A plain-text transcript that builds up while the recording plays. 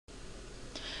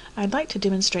I'd like to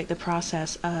demonstrate the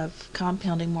process of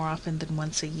compounding more often than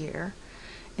once a year.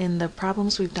 In the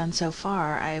problems we've done so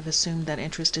far, I have assumed that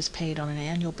interest is paid on an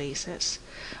annual basis,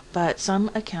 but some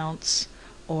accounts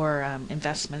or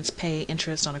investments pay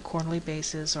interest on a quarterly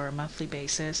basis or a monthly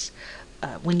basis.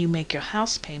 When you make your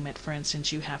house payment, for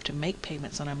instance, you have to make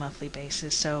payments on a monthly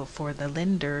basis, so for the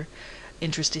lender,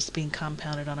 interest is being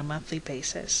compounded on a monthly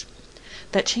basis.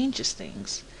 That changes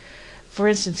things. For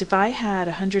instance, if I had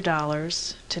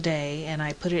 $100 today and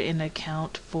I put it in an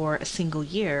account for a single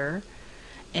year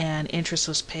and interest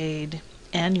was paid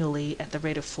annually at the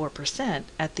rate of 4%,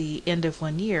 at the end of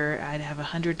 1 year I'd have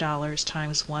 $100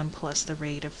 times 1 plus the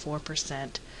rate of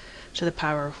 4% to the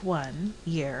power of 1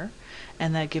 year,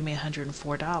 and that'd give me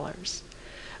 $104.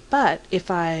 But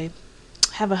if I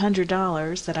have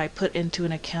 $100 that I put into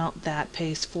an account that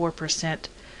pays 4%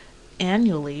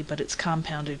 annually, but it's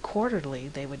compounded quarterly,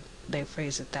 they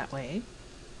phrase it that way.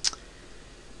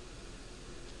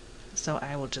 So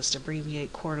I will just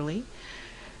abbreviate quarterly.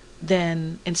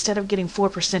 Then instead of getting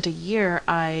 4% a year,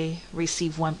 I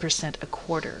receive 1% a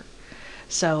quarter.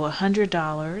 So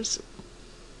 $100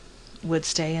 would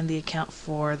stay in the account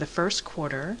for the first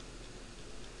quarter,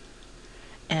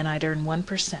 and I'd earn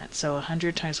 1%. So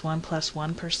 100 times 1 plus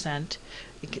 1%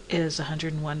 is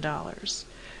 $101.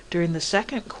 During the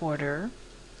second quarter,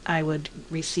 I would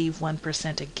receive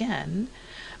 1% again,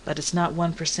 but it's not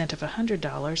 1% of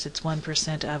 $100, it's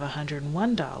 1% of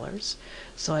 $101.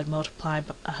 So I'd multiply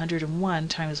 101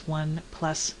 times 1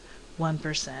 plus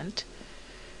 1%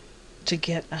 to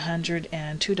get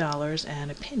 $102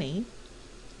 and a penny.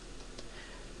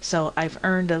 So I've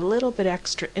earned a little bit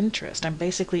extra interest. I'm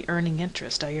basically earning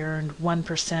interest. I earned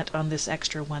 1% on this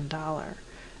extra $1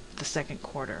 the second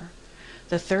quarter.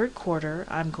 The third quarter,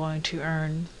 I'm going to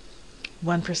earn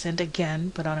 1%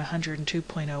 again, but on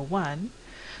 102.01.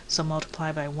 So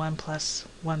multiply by 1 plus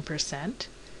 1%,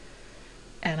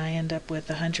 and I end up with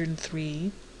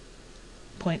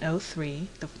 103.03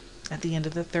 at the end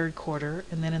of the third quarter.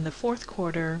 And then in the fourth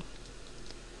quarter,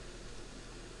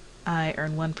 I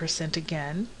earn 1%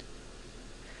 again.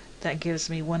 That gives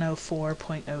me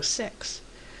 104.06.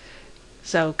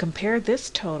 So compare this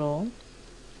total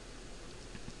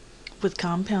with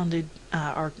compounded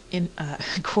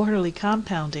quarterly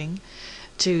compounding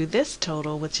to this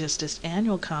total with just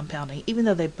annual compounding. Even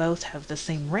though they both have the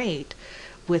same rate,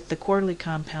 with the quarterly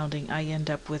compounding I end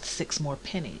up with 6 more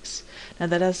pennies. Now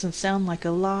that doesn't sound like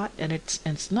a lot, and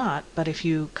it's not, but if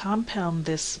you compound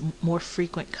this more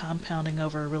frequent compounding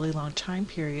over a really long time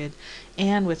period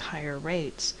and with higher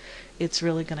rates, it's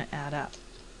really going to add up.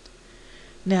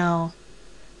 Now,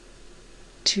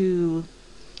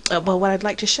 what I'd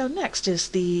like to show next is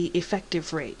the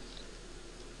effective rate.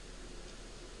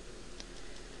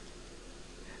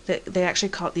 They actually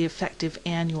call it the effective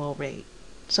annual rate.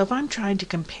 So if I'm trying to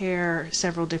compare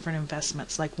several different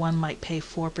investments, like one might pay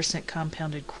 4%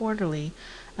 compounded quarterly,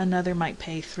 another might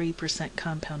pay 3%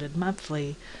 compounded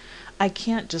monthly, I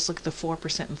can't just look at the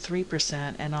 4% and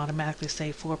 3% and automatically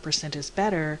say 4% is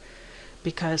better,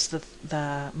 because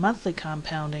the monthly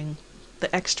compounding,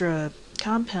 the extra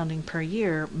compounding per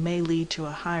year, may lead to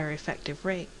a higher effective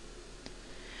rate.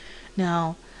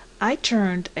 Now, I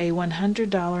turned a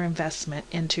 $100 investment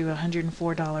into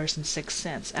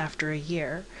 $104.06 after a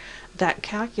year. That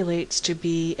calculates to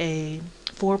be a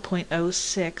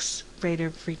 4.06 rate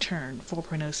of return,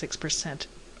 4.06%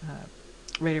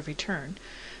 rate of return.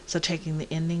 So taking the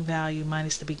ending value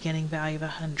minus the beginning value of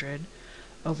 100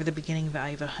 over the beginning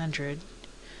value of 100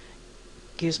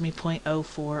 gives me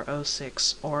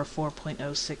 0.0406 or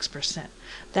 4.06%.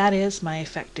 That is my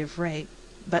effective rate.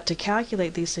 But to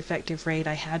calculate this effective rate,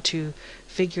 I had to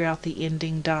figure out the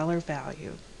ending dollar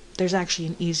value. There's actually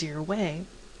an easier way.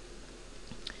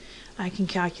 I can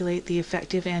calculate the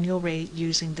effective annual rate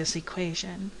using this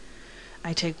equation.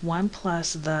 I take 1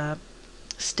 plus the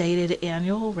stated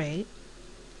annual rate.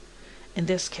 In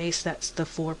this case, that's the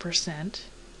 4%.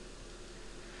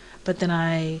 But then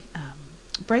I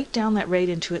break down that rate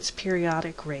into its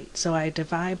periodic rate. So I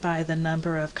divide by the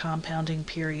number of compounding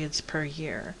periods per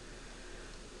year.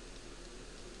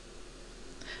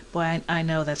 Boy, I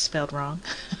know that's spelled wrong.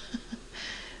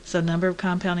 So number of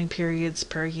compounding periods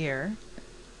per year,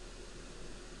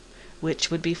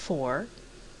 which would be 4.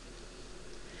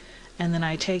 And then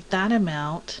I take that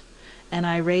amount and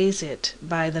I raise it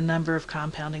by the number of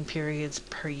compounding periods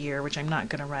per year, which I'm not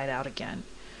going to write out again.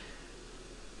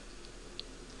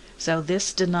 So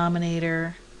this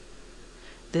denominator,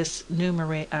 this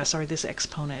this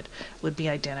exponent would be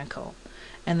identical.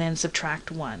 And then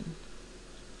subtract 1.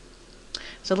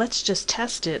 So let's just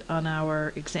test it on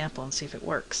our example and see if it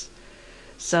works.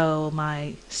 So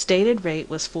my stated rate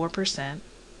was 4%.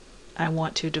 I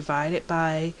want to divide it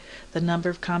by the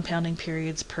number of compounding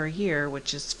periods per year,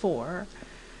 which is 4,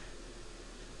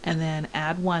 and then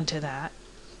add 1 to that,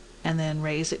 and then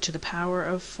raise it to the power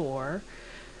of 4,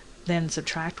 then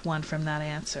subtract 1 from that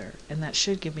answer, and that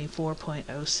should give me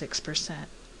 4.06%.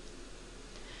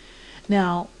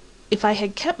 Now, if I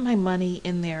had kept my money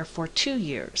in there for 2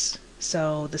 years,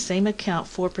 so the same account,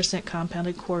 4%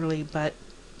 compounded quarterly, but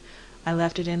I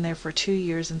left it in there for 2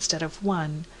 years instead of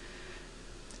 1,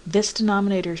 this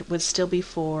denominator would still be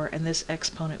 4 and this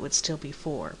exponent would still be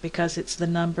 4, because it's the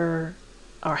number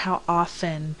or how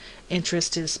often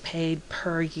interest is paid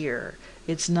per year.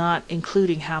 It's not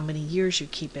including how many years you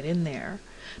keep it in there,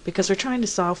 because we're trying to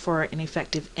solve for an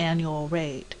effective annual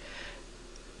rate.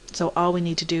 So all we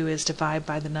need to do is divide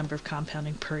by the number of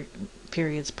compounding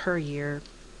periods per year,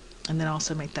 and then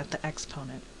also make that the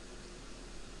exponent.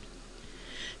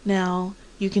 Now,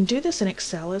 you can do this in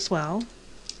Excel as well.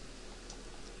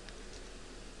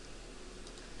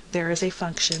 There is a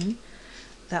function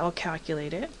that will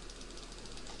calculate it.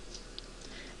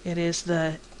 It is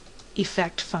the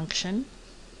effect function.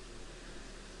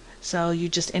 So you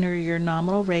just enter your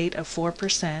nominal rate of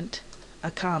 4%,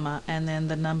 a comma, and then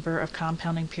the number of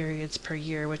compounding periods per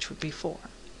year, which would be 4.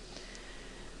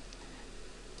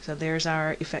 So there's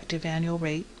our effective annual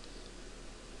rate.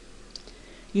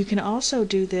 You can also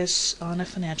do this on a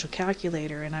financial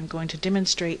calculator, and I'm going to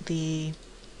demonstrate the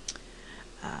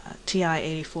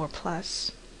TI-84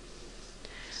 Plus.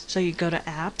 So you go to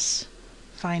Apps,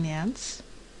 Finance,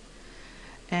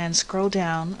 and scroll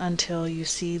down until you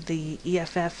see the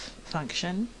EFF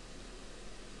function.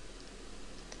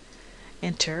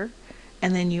 Enter,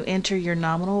 and then you enter your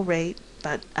nominal rate,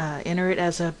 but enter it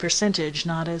as a percentage,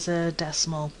 not as a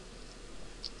decimal.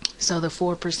 So the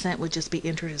 4% would just be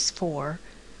entered as 4,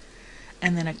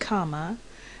 and then a comma,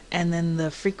 and then the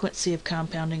frequency of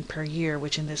compounding per year,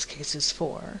 which in this case is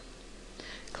 4.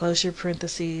 Close your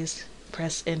parentheses,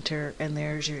 press enter, and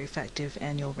there's your effective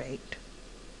annual rate.